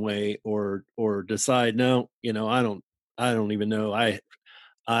not one way, or decide, no, I don't even know,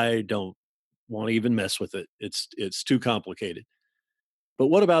 I don't want to even mess with it, it's too complicated. But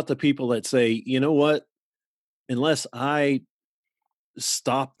what about the people that say, you know what, unless I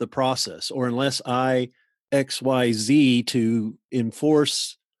stop the process, or unless I XYZ to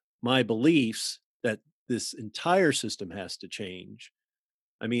enforce my beliefs, that this entire system has to change?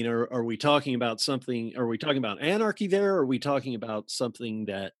 I mean, are we talking about something? Are we talking about anarchy there? Or are we talking about something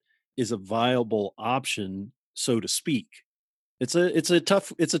that is a viable option, so to speak? It's a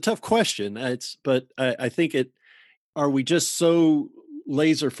tough question. But I think it. Are we just so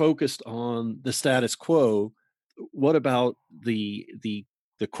laser focused on the status quo? What about the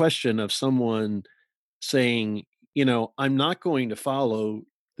question of someone saying, I'm not going to follow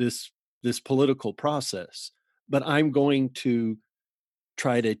this political process, but I'm going to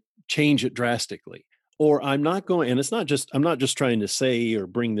try to change it drastically? Or I'm not going, and I'm not just trying to say or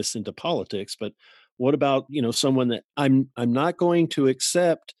bring this into politics, but what about, someone that I'm not going to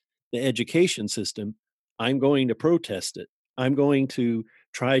accept the education system, I'm going to protest it, I'm going to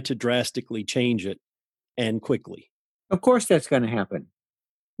try to drastically change it, and quickly. Of course, that's going to happen.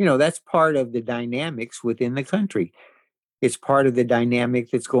 That's part of the dynamics within the country. It's part of the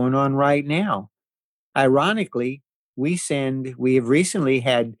dynamic that's going on right now. Ironically, we have recently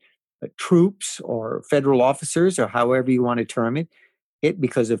had troops or federal officers, or however you want to term it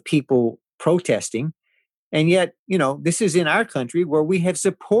because of people protesting. And yet, this is in our country where we have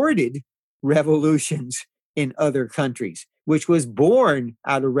supported revolutions in other countries, which was born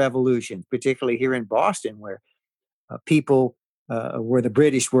out of revolutions, particularly here in Boston, where people, where the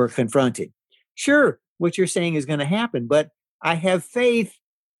British were confronted. Sure, what you're saying is going to happen, but I have faith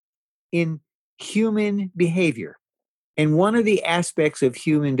in human behavior. And one of the aspects of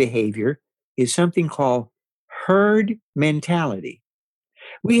human behavior is something called herd mentality.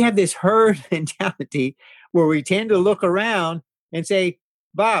 We have this herd mentality where we tend to look around and say,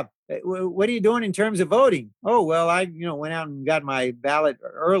 "Bob, what are you doing in terms of voting?" "Oh, well, I, went out and got my ballot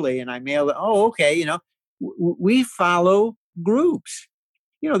early and I mailed it." "Oh, okay." We follow groups.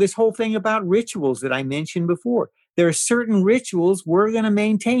 This whole thing about rituals that I mentioned before. There are certain rituals we're going to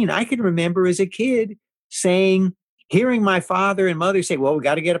maintain. I can remember as a kid hearing my father and mother say, "Well, we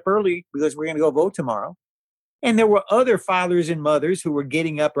got to get up early because we're going to go vote tomorrow." And there were other fathers and mothers who were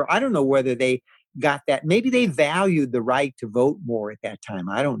getting up, or I don't know whether they got that. Maybe they valued the right to vote more at that time.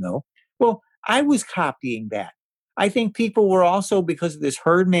 I don't know. Well, I was copying that. I think people were also, because of this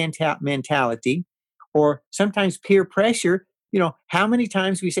herd mentality, or sometimes peer pressure. How many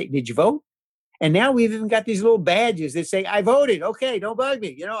times we say, "Did you vote?" And now we've even got these little badges that say, "I voted. Okay, don't bug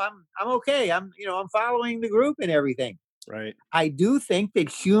me. I'm okay. I'm following the group and everything." Right. I do think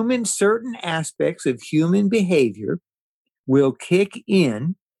that certain aspects of human behavior will kick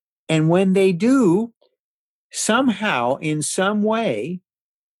in. And when they do, somehow, in some way,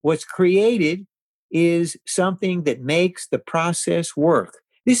 what's created is something that makes the process work.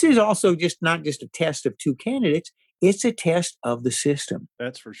 This is also not just a test of two candidates, it's a test of the system.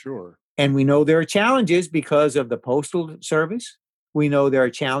 That's for sure. And we know there are challenges because of the Postal Service. We know there are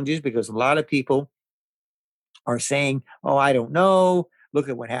challenges because a lot of people are saying, "Oh, I don't know. Look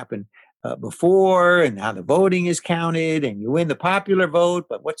at what happened before and how the voting is counted, and you win the popular vote.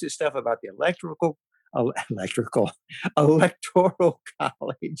 But what's this stuff about the electoral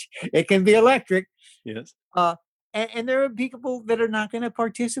college? It can be electric." Yes. And there are people that are not going to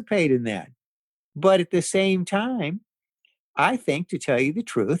participate in that. But at the same time, I think, to tell you the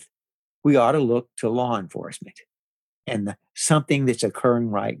truth, we ought to look to law enforcement and something that's occurring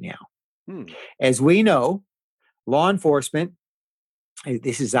right now. As we know, law enforcement,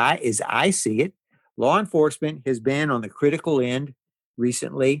 this is as I see it, law enforcement has been on the critical end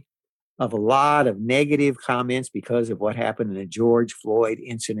recently of a lot of negative comments because of what happened in the George Floyd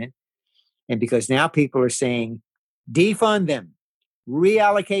incident. And because now people are saying, defund them,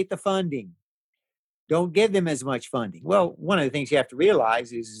 reallocate the funding, don't give them as much funding. Well, one of the things you have to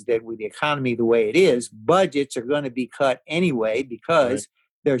realize is that with the economy the way it is, budgets are going to be cut anyway because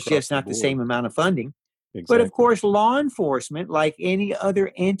there's Across just the not the board. same amount of funding. Exactly. But of course, law enforcement, like any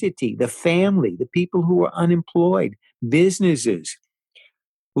other entity, the family, the people who are unemployed, businesses,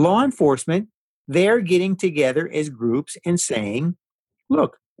 law enforcement, they're getting together as groups and saying,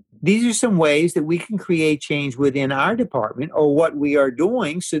 look, these are some ways that we can create change within our department or what we are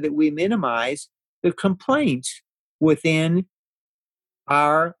doing so that we minimize the complaints within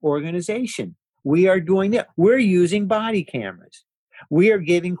our organization. We are doing that. We're using body cameras. We are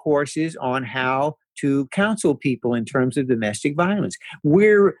giving courses on how to counsel people in terms of domestic violence.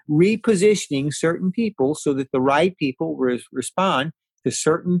 We're repositioning certain people so that the right people respond to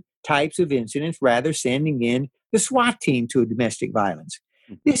certain types of incidents, rather sending in the SWAT team to domestic violence.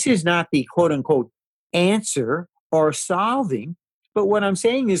 This is not the quote unquote answer or solving, but what I'm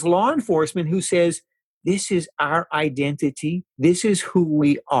saying is law enforcement who says, this is our identity, this is who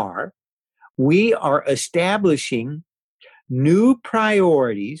we are. We are establishing new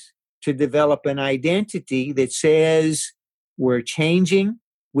priorities to develop an identity that says we're changing,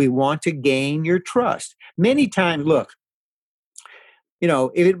 we want to gain your trust. Many times, look,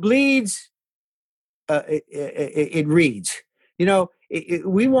 if it bleeds, it reads.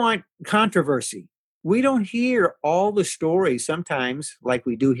 We want controversy. We don't hear all the stories sometimes like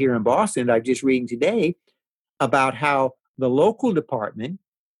we do here in Boston. I'm just reading today about how the local department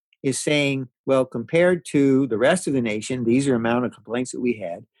is saying, well, compared to the rest of the nation, these are the amount of complaints that we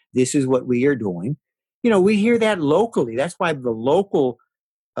had. This is what we are doing. We hear that locally. That's why the local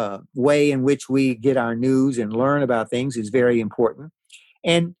way in which we get our news and learn about things is very important.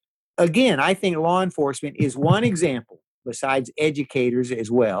 And again, I think law enforcement is one example, besides educators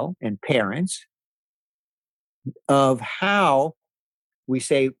as well and parents, of how we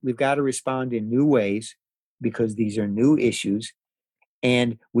say we've got to respond in new ways because these are new issues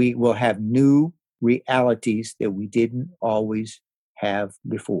and we will have new realities that we didn't always have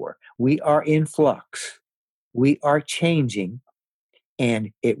before. We are in flux. We are changing,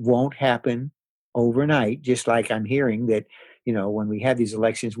 and it won't happen overnight, just like I'm hearing that, when we have these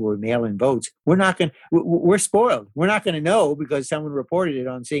elections where we mail in votes, we're spoiled. We're not going to know because someone reported it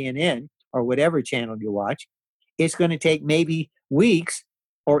on CNN or whatever channel you watch. It's going to take maybe weeks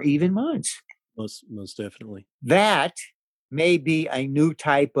or even months. Most definitely. That may be a new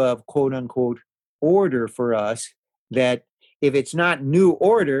type of quote unquote order for us, that if it's not new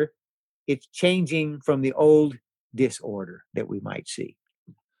order, it's changing from the old disorder that we might see.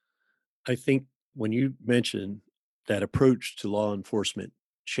 I think when you mention that approach to law enforcement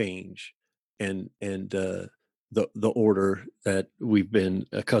change and the order that we've been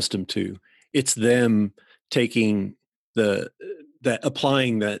accustomed to, it's them taking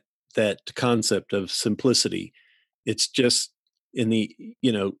applying that concept of simplicity. It's just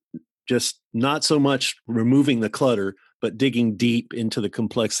just not so much removing the clutter, but digging deep into the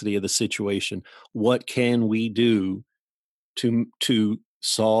complexity of the situation. What can we do to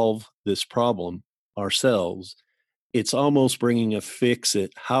solve this problem ourselves? It's almost bringing a fix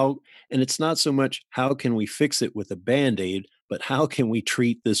it. And it's not so much how can we fix it with a Band-Aid, but how can we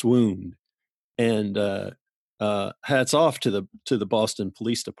treat this wound? And hats off to the Boston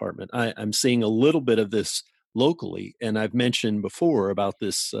Police Department. I'm seeing a little bit of this locally, and I've mentioned before about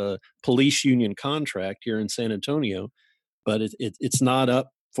this police union contract here in San Antonio, but it's not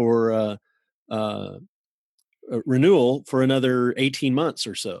up for renewal for another 18 months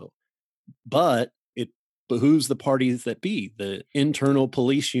or so. But it behooves the parties that be, the internal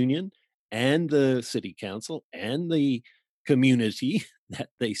police union and the city council and the community that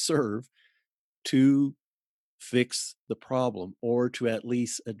they serve, to fix the problem, or to at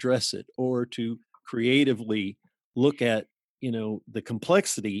least address it, or to creatively look at the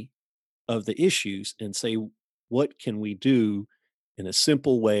complexity of the issues and say, what can we do in a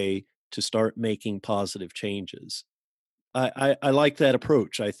simple way to start making positive changes? I like that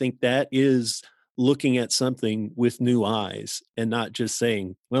approach. I think that is looking at something with new eyes and not just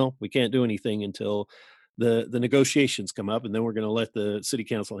saying, well, we can't do anything until the negotiations come up, and then we're going to let the city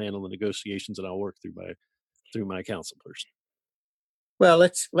council handle the negotiations and I'll work through my council person. Well,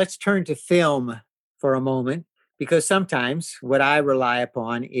 let's turn to film for a moment, because sometimes what I rely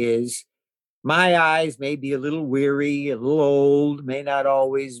upon is my eyes may be a little weary, a little old, may not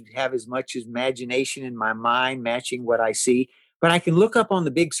always have as much imagination in my mind matching what I see, but I can look up on the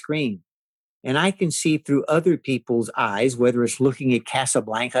big screen and I can see through other people's eyes, whether it's looking at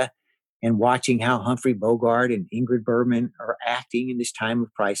Casablanca and watching how Humphrey Bogart and Ingrid Bergman are acting in this time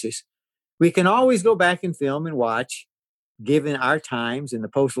of crisis. We can always go back in film and watch, given our times in the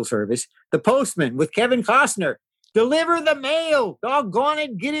Postal Service, The Postman with Kevin Costner. Deliver the mail, doggone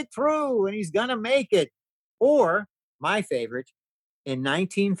it, get it through, and he's gonna make it. Or, my favorite, in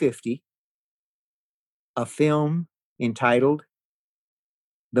 1950, a film entitled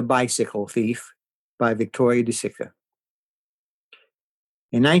The Bicycle Thief by Victoria De Sica.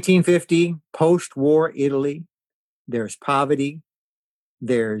 In 1950, post-war Italy, there's poverty,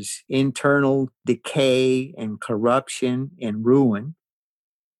 there's internal decay and corruption and ruin.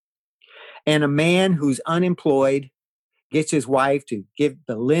 And a man who's unemployed gets his wife to give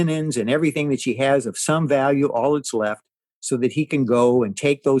the linens and everything that she has of some value, all that's left, so that he can go and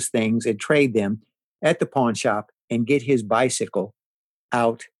take those things and trade them at the pawn shop and get his bicycle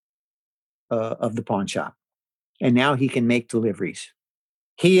out of the pawn shop. And now he can make deliveries.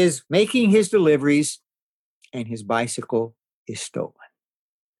 He is making his deliveries and his bicycle is stolen.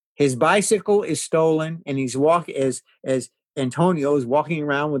 His bicycle is stolen, and he's walking as Antonio is walking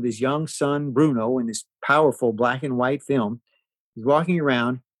around with his young son, Bruno, in this powerful black and white film. He's walking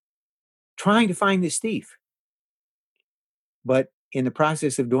around trying to find this thief. But in the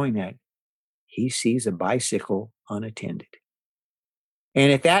process of doing that, he sees a bicycle unattended.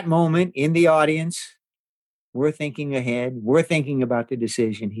 And at that moment in the audience, we're thinking ahead. We're thinking about the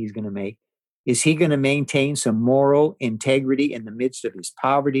decision he's going to make. Is he going to maintain some moral integrity in the midst of his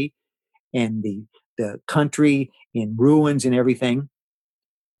poverty and the country in ruins and everything?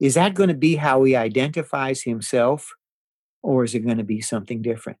 Is that going to be how he identifies himself, or is it going to be something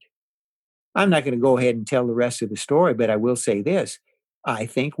different? I'm not going to go ahead and tell the rest of the story, but I will say this. I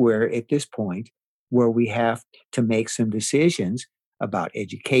think we're at this point where we have to make some decisions about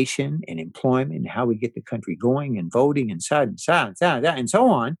education and employment and how we get the country going and voting and so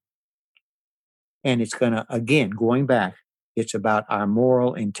on. And it's going to, again, going back, it's about our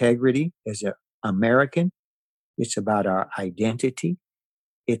moral integrity as an American. It's about our identity.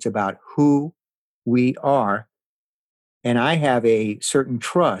 It's about who we are. And I have a certain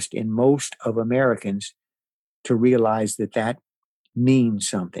trust in most of Americans to realize that that means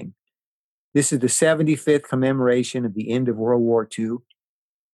something. This is the 75th commemoration of the end of World War II.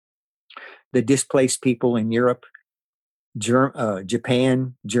 The displaced people in Europe,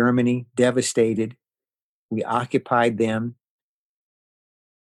 Japan, Germany, devastated. We occupied them.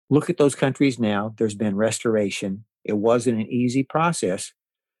 Look at those countries now. There's been restoration. It wasn't an easy process,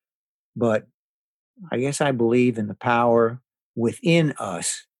 but I guess I believe in the power within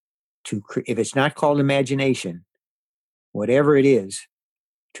us to, if it's not called imagination, whatever it is,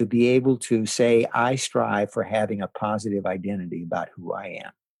 to be able to say, I strive for having a positive identity about who I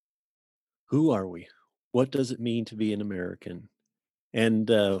am. Who are we? What does it mean to be an American? And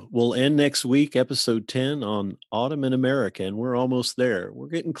we'll end next week, episode 10, on Autumn in America, and we're almost there. We're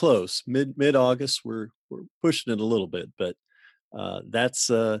getting close. Mid-August, we're pushing it a little bit, but that's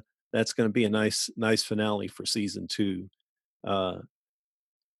going to be a nice finale for season 2.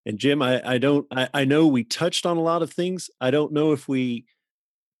 And Jim, I know we touched on a lot of things. I don't know if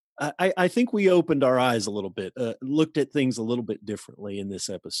I think we opened our eyes a little bit, looked at things a little bit differently in this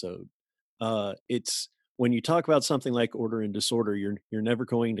episode. It's when you talk about something like order and disorder, you're never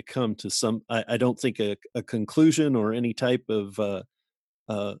going to come to I don't think a conclusion or any type of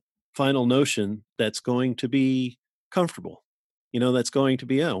final notion that's going to be comfortable. That's going to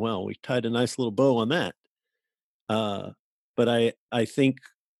be, oh, well, we tied a nice little bow on that. But I think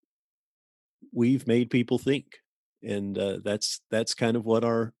we've made people think. And that's kind of what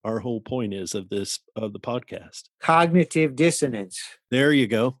our whole point is of the podcast. Cognitive dissonance. There you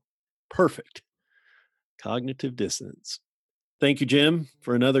go. Perfect. Cognitive dissonance. Thank you, Jim,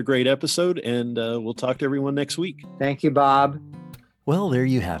 for another great episode, and we'll talk to everyone next week. Thank you, Bob. Well, there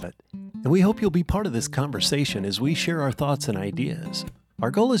you have it. And we hope you'll be part of this conversation as we share our thoughts and ideas.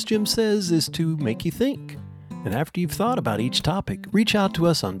 Our goal, as Jim says, is to make you think. And after you've thought about each topic, reach out to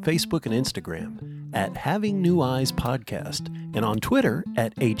us on Facebook and Instagram at Having New Eyes Podcast and on Twitter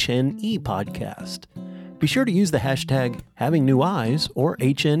at HNE Podcast. Be sure to use the hashtag Having New Eyes or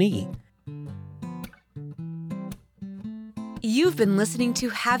HNE. You've been listening to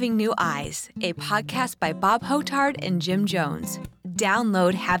Having New Eyes, a podcast by Bob Hotard and Jim Jones.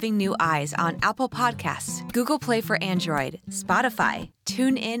 Download Having New Eyes on Apple Podcasts, Google Play for Android, Spotify,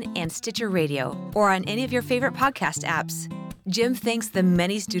 TuneIn, and Stitcher Radio, or on any of your favorite podcast apps. Jim thanks the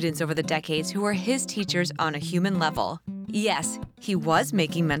many students over the decades who were his teachers on a human level. Yes, he was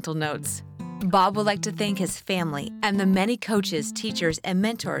making mental notes. Bob would like to thank his family and the many coaches, teachers, and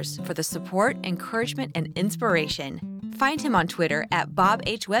mentors for the support, encouragement, and inspiration. Find him on Twitter at Bob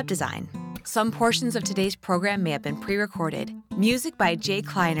H. Web Design. Some portions of today's program may have been pre-recorded. Music by Jay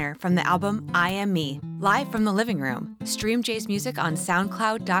Kleiner from the album I Am Me, live from the living room. Stream Jay's music on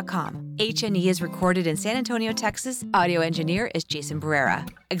SoundCloud.com. HNE is recorded in San Antonio, Texas. Audio engineer is Jason Barrera.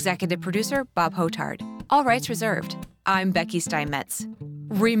 Executive producer, Bob Hotard. All rights reserved. I'm Becky Steinmetz.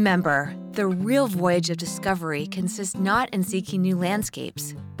 Remember, the real voyage of discovery consists not in seeking new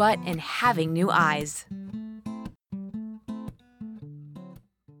landscapes, but in having new eyes.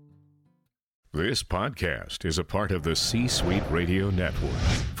 This podcast is a part of the C-Suite Radio Network.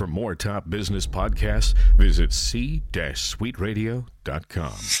 For more top business podcasts, visit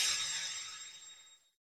c-suiteradio.com.